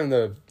I give him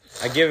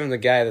the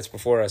guy that's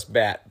before us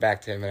back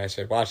to him, and I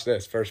said, watch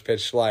this, first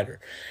pitch slider.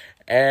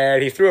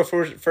 And he threw a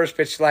first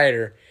pitch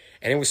slider,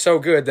 and it was so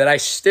good that I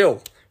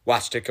still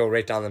watched it go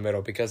right down the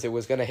middle because it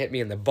was going to hit me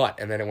in the butt,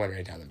 and then it went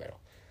right down the middle.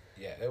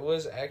 Yeah, it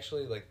was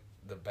actually like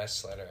the best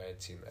slider I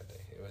had seen that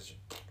day. It was.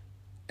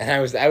 And I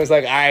was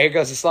like, all right, here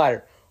goes the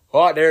slider.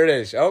 Oh, there it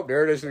is. Oh,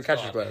 there it is in the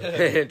catcher's glove.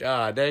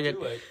 Dang it.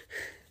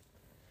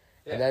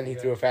 Yeah, and then he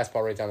threw a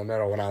fastball right down the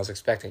middle when I was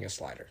expecting a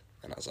slider.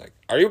 And I was like,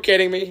 are you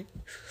kidding me?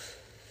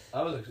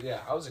 I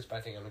was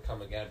expecting him to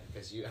come again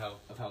because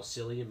of how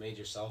silly you made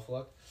yourself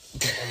look.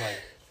 And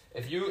like,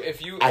 if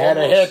you I had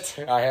a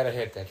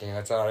hit that game.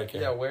 That's all I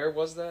care. Yeah, where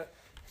was that?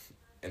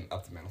 And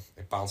up the middle.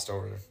 It bounced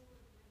over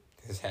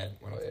his head.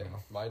 Went up the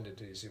middle. Mine did.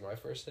 Did you see my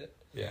first hit?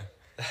 Yeah.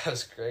 That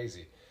was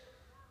crazy.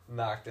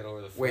 Knocked it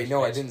over the first Wait,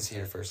 no, I didn't see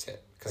your first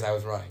hit because I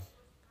was running.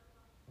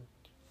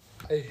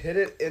 I hit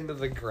it into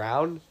the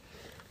ground,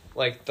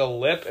 like the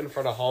lip in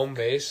front of home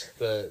base,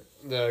 the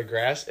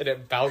grass, and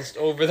it bounced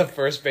over the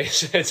first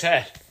base in its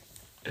head.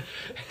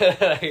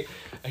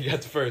 I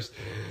got the first.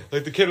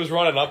 Like, the kid was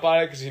running up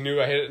on it because he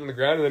knew I hit it in the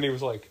ground, and then he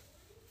was like...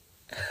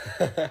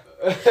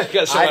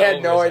 I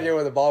had no idea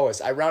where the ball was.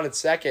 I rounded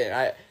second.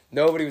 I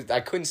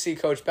couldn't see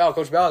Coach Bell.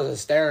 Coach Bell was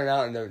staring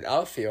out in the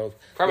outfield.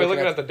 Probably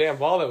looking at the damn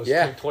ball that was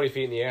like 20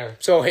 feet in the air.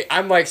 So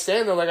I'm like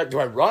standing there like, do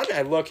I run?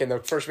 I look, and the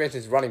first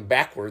baseman is running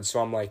backwards. So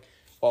I'm like,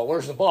 well,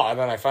 where's the ball? And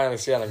then I finally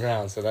see it on the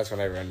ground. So that's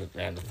when I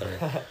ran to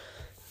third.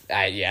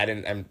 I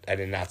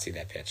did not see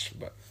that pitch,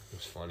 but it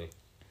was funny.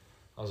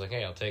 I was like,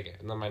 hey, I'll take it.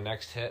 And then my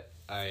next hit,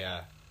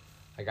 I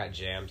got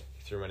jammed.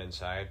 He threw one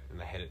inside,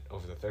 and I hit it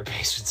over the third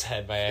baseman's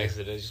head by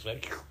accident. It just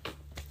went.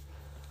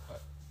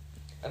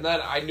 And then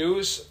I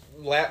knew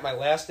my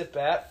last at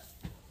bat,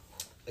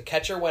 the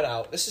catcher went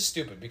out. This is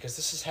stupid because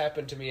this has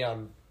happened to me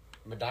on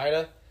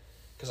Medina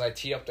because I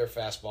tee up their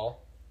fastball.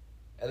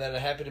 And then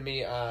it happened to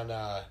me on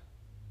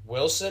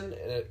Wilson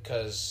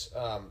because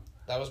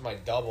that was my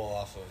double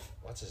off of,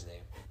 what's his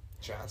name?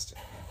 Johnston.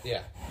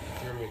 Yeah.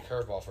 He threw me a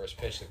curveball first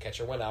pitch. The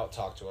catcher went out,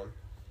 talked to him,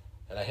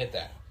 and I hit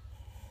that.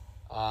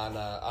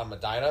 On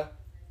Medina,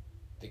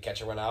 the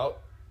catcher went out,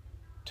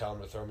 tell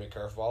him to throw me a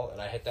curveball, and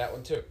I hit that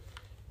one too.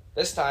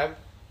 This time,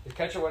 the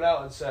catcher went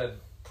out and said,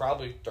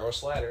 probably throw a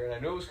slider, and I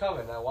knew it was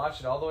coming, and I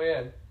watched it all the way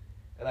in,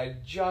 and I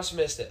just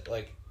missed it.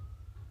 Like,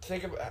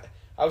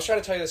 I was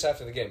trying to tell you this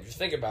after the game. If you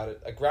think about it,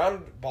 a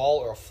ground ball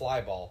or a fly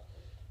ball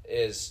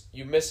is,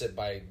 you miss it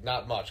by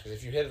not much, because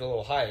if you hit it a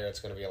little higher, it's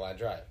going to be a line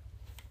drive.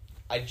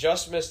 I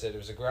just missed it. It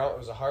was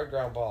a hard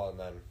ground ball, and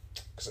then,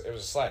 because it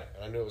was a slider,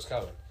 and I knew it was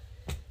coming.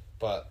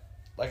 But,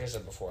 like I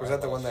said before. Was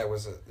that the one that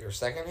was your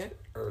second hit?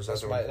 Or was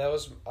that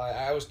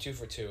I was 2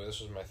 for 2.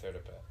 This was my third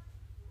at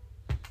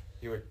bat.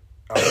 You were...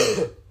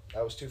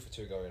 I was 2 for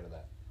 2 going into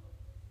that.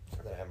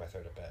 And then I had my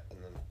third at bat, and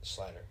then the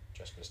slider.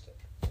 Just missed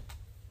it.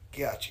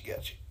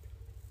 Gotcha.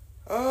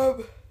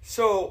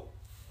 So,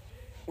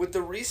 with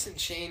the recent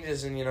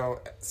changes and,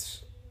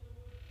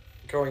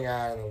 going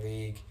on in the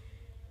league,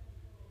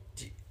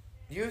 do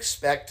you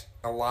expect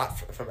a lot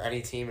from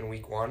any team in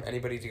week 1?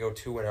 Anybody to go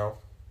 2-0?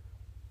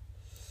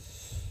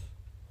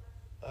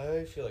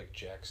 I feel like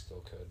Jack still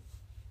could.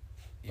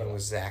 Even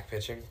with Zach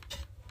pitching?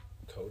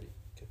 Cody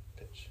could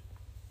pitch.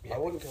 Yeah. Why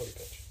wouldn't Cody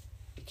pitch?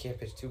 He can't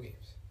pitch 2 games.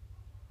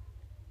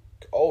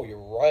 Oh, you're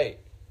right.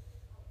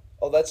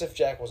 Oh, that's if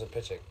Jack wasn't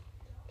pitching.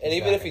 And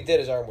He's even not if he gonna- did,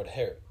 his arm would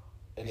hurt.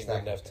 And He's he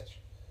not wouldn't going have to to. pitch.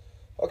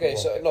 Okay, He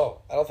so won't pitch.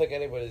 no, I don't think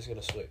anybody's going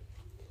to sweep.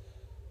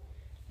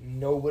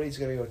 Nobody's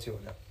going to go 2-0.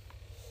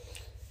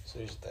 So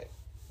here's the thing.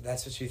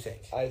 That's what you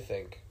think. I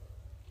think.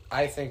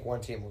 I think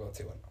one team will go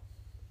 2-0.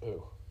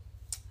 Who?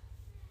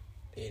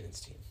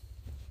 Aiden's team.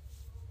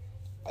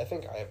 I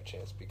think I have a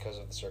chance because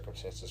of the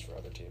circumstances for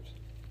other teams.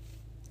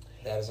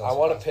 That is I also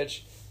want to possible.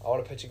 pitch. I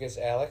want to pitch against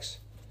Alex,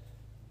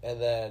 and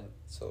then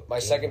So my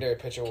secondary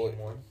pitcher will. Game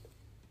 1.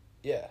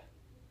 Yeah.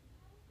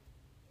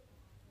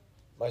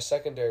 My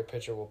secondary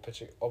pitcher will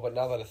pitch. Oh, but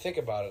now that I think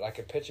about it, I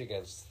could pitch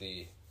against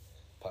the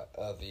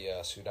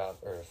Sudan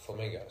or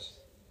Flamingos.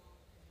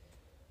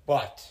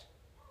 But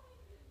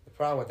the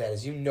problem with that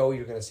is you're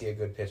going to see a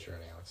good pitcher on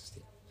Alex's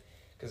team.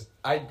 Because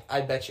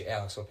I bet you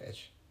Alex will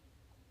pitch.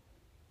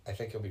 I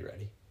think he'll be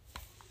ready.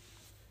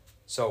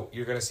 So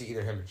you're going to see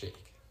either him or Jake.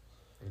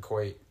 And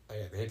Coy,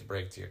 I hate to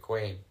break it to you, Coy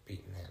ain't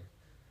beating him.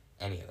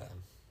 Any of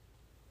them.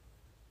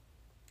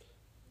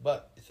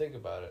 But think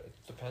about it.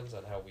 It depends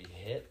on how we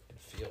hit and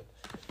field.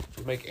 If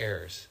we make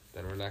errors,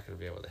 then we're not going to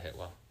be able to hit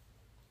well.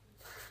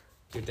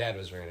 Your dad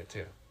was wearing it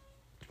too.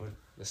 What?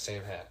 The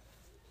same hat.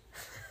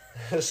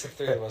 It's the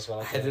 3 of us.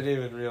 I didn't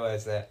even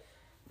realize that.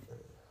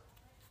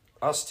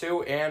 Us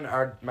two and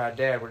my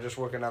dad were just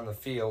working on the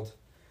field,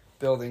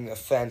 building a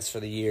fence for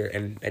the year,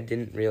 and I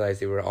didn't realize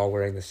they were all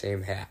wearing the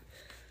same hat.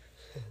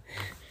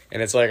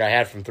 And it's like I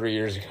had from 3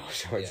 years ago,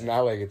 so it's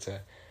not like it's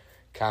a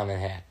common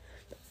hat.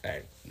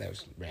 That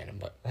was random,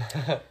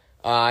 but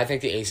I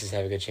think the Aces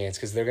have a good chance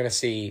because they're gonna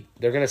see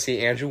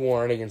Andrew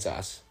Warren against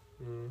us,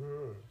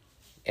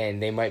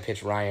 and they might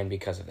pitch Ryan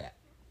because of that.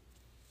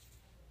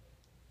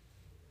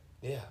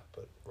 Yeah,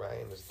 but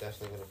Ryan is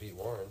definitely going to beat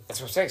Warren. That's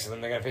what I'm saying. So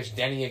then they're gonna pitch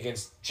Denny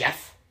against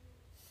Jeff.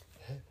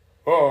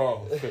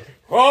 Whoa,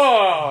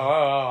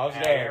 whoa!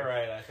 I'm scared. You're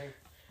right. I think,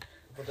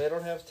 but they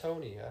don't have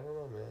Tony. I don't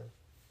know, man.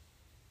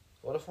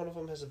 What if one of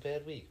them has a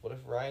bad week? What if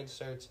Ryan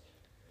starts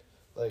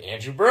like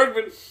Andrew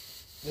Bergman.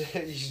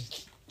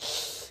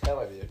 That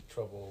might be a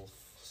trouble.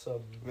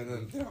 They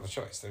don't have a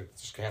choice. They're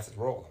just gonna have to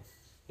roll them.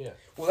 Yeah.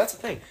 Well, that's the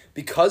thing.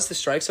 Because the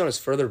strike zone is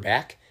further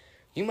back,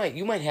 you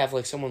might have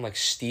like someone like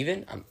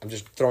Steven. I'm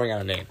just throwing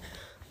out a name.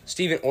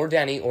 Steven or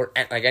Denny or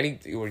like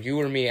or you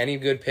or me, any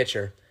good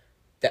pitcher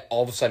that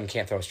all of a sudden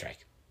can't throw a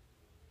strike.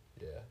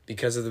 Yeah.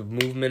 Because of the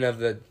movement of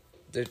the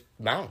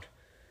mound.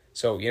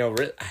 So,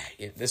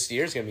 this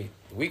year's going to be,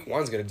 week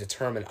 1's going to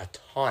determine a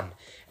ton.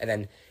 And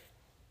then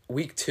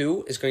week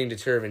 2 is going to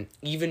determine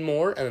even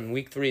more. And then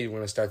week 3, we're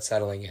going to start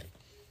settling in.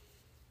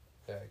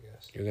 Yeah, I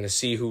guess. You're going to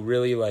see who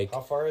really,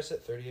 How far is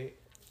it? 38?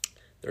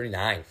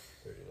 39.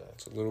 39.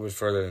 It's a little bit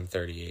further than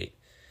 38.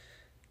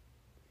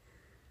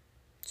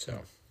 So.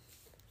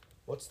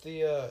 What's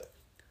the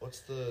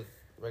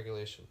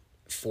regulation?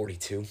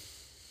 42.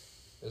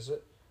 Is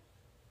it?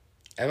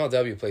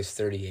 MLW plays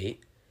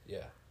 38.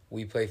 Yeah.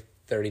 We play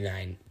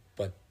 39,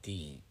 but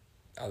the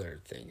other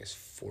thing is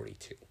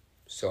 42.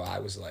 So I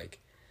was like,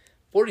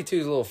 42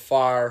 is a little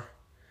far,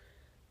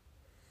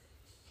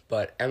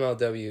 but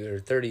MLW or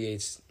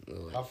 38's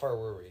How far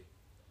were we?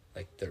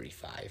 like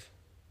 35,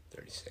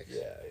 36.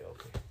 Yeah,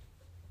 okay.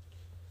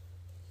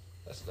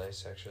 That's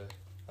nice, actually.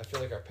 I feel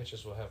like our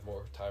pitches will have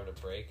more time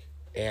to break.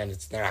 And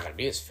they're not going to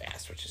be as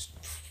fast, which is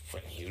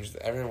freaking huge.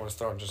 Everyone was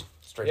throwing just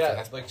straight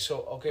fast. Like,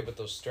 so, okay, but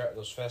those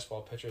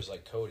fastball pitchers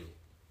like Cody,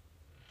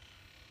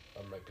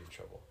 I might be in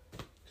trouble.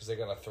 Because they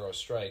got to throw a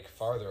strike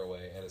farther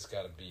away, and it's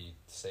got to be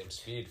the same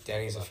speed.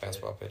 Danny's a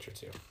fastball pitcher,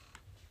 too.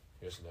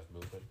 He doesn't have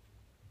movement.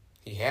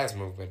 He has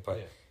movement, but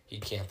Yeah. he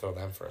can't throw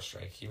them for a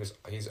strike.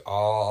 He's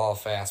all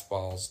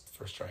fastballs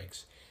for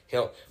strikes. He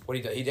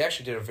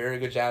actually did a very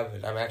good job of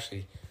it. I'm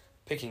actually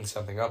picking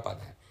something up on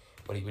that.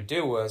 What he would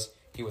do was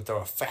he would throw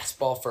a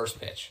fastball first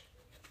pitch.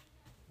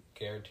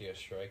 Guarantee a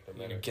strike no You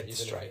matter get the even if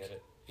you strike. hit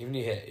it. Even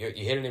you hit it.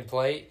 You hit it in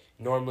play,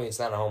 normally it's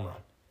not a home run.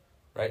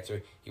 Right? So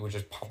he would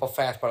just pump a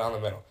fastball down the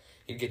middle.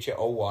 He'd get you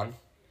 0-1.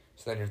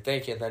 So then you're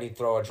thinking, then he'd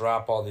throw a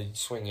drop ball that you'd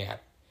swing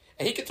at.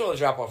 And he could throw the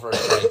drop ball for a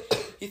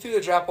strike. He threw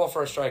the drop ball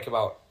for a strike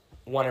about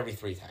 1 every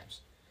 3 times.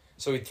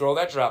 So he'd throw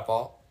that drop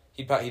ball.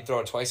 He'd throw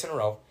it twice in a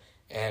row.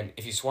 And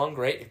if he swung,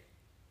 great.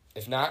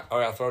 If not, all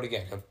right, I'll throw it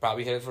again. He'll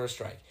probably hit it for a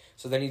strike.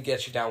 So then he'd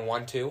get you down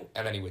 1-2,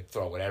 and then he would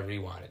throw whatever he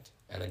wanted.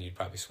 And then you'd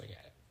probably swing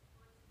at it.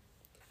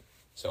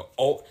 So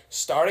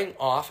starting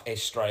off a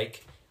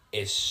strike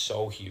is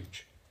so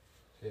huge.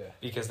 Yeah.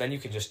 Because then you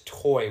can just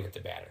toy with the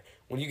batter.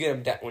 When you get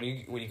him when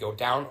you go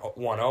down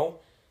 1-0,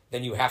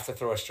 then you have to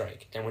throw a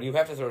strike. And when you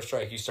have to throw a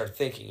strike, you start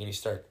thinking and you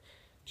start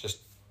just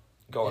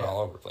going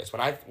all over the place.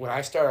 When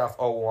I start off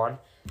 0-1,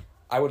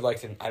 I would like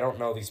to. I don't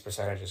know these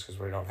percentages because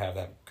we don't have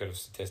that good of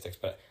statistics,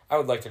 but I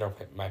would like to know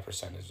my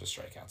percentage of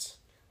strikeouts.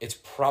 It's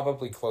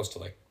probably close to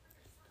like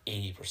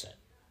 80%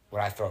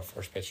 when I throw a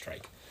first pitch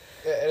strike.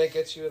 Yeah, and it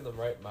gets you in the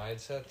right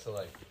mindset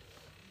to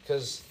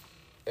because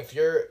if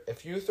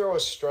you throw a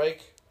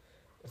strike,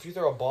 if you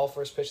throw a ball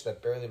first pitch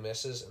that barely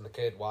misses and the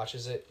kid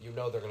watches it, you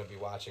know they're going to be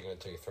watching it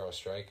until you throw a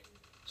strike.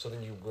 So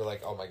then you were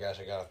like, oh my gosh,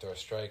 I got to throw a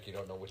strike. You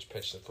don't know which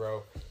pitch to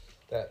throw.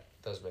 That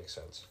does make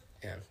sense.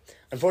 Yeah.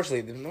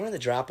 Unfortunately, remember the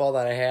drop ball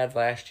that I had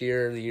last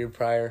year or the year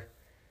prior?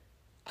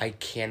 I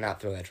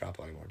cannot throw that drop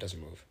ball anymore. It doesn't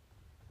move.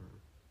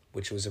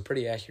 Which was a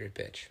pretty accurate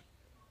pitch.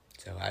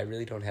 So I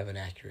really don't have an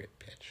accurate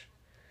pitch.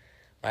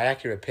 My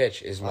accurate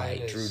pitch is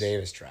my Drew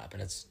Davis drop,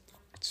 and it's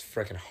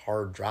freaking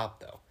hard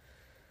drop, though.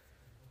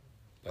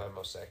 My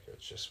most accurate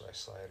is just my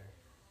slider.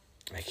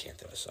 I can't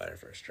throw a slider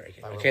for a strike.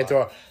 I can't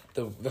throw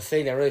the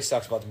thing that really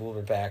sucks about the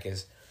movement back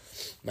is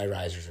my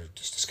risers are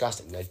just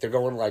disgusting. Like they're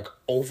going like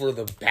over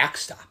the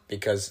backstop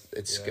because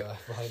it's. Yeah,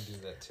 mine do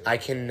that too. I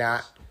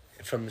cannot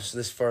from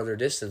this further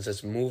distance.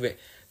 It's moving.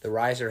 The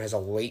riser has a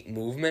late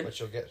movement. But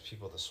you'll get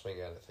people to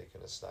swing at it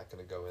thinking it's not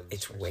going to go in.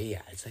 It's way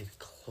out. It's like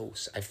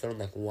close. I've thrown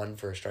like 1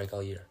 for a strike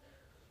all year.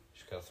 You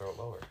just got to throw it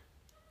lower.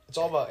 It's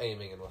all about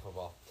aiming in wiffle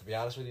ball. To be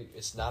honest with you,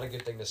 it's not a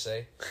good thing to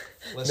say.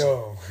 Listen,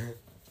 No.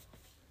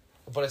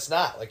 But it's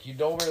not. Like, you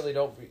don't.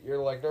 You're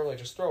like, normally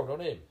just throw,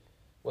 don't aim.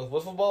 With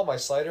wiffle ball, my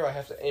slider, I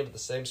have to aim at the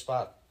same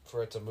spot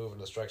for it to move in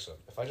the strike zone.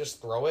 If I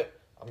just throw it,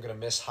 I'm going to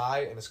miss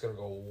high and it's going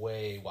to go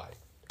way wide.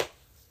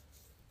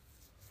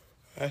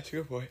 That's a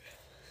good point.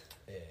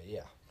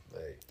 Yeah.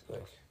 Like,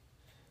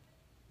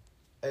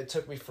 it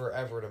took me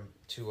forever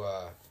to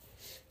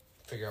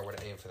figure out where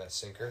to aim for that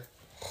sinker,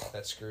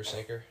 that screw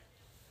sinker.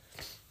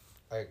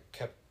 I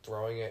kept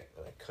throwing it,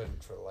 and I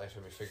couldn't for the life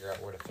of me figure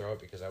out where to throw it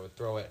because I would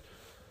throw it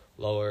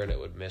lower and it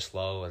would miss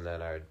low, and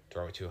then I would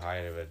throw it too high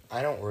and it would...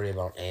 I don't worry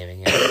about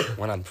aiming it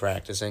when I'm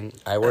practicing.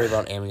 I worry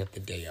about aiming it the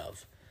day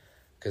of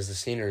because the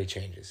scenery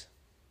changes.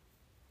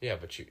 Yeah,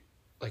 but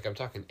I'm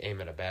talking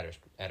aim at a batter,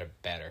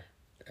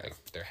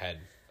 like their head.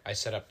 I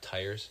set up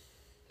tires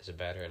as a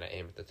batter, and I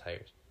aim at the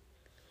tires.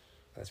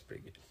 That's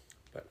pretty good.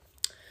 But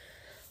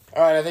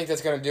all right, I think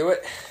that's going to do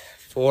it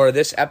for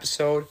this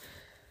episode.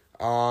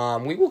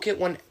 We will get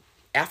one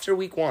after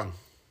week 1.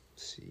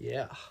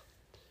 Yeah.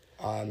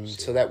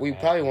 So that we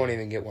probably won't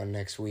even get one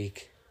next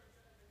week.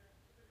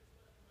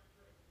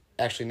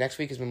 Actually, next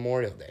week is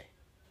Memorial Day.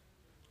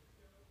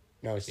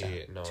 No, it's not.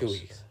 Yeah, no, 2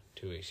 weeks.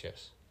 2 weeks,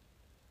 yes.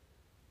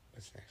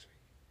 What's next week?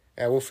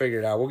 Yeah, we'll figure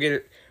it out.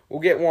 We'll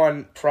get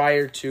one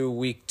prior to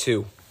week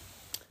 2.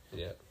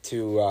 Yeah.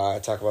 To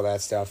talk about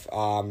that stuff.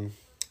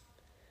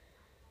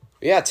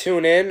 Yeah,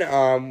 tune in.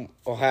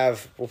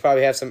 We'll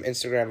probably have some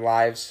Instagram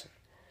lives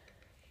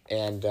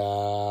and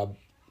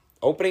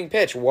opening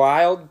pitch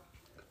Wildcats.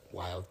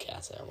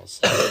 I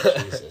almost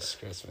said Jesus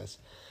Christmas.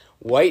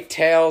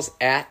 Whitetails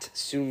at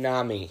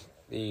Tsunami,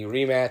 the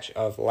rematch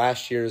of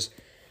last year's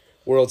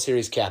World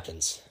Series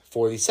captains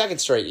for the 2nd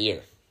straight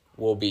year.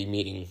 We'll be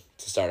meeting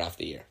to start off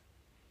the year.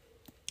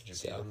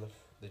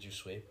 Did you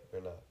sweep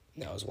or not?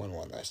 No, it was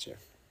 1-1 last year.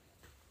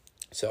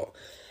 So,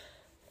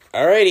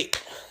 alrighty,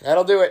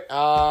 that'll do it.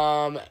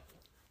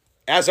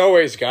 As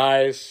always,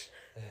 guys,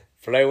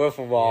 play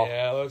wiffle ball.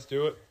 Yeah, let's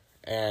do it.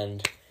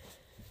 And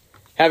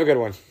have a good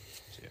one.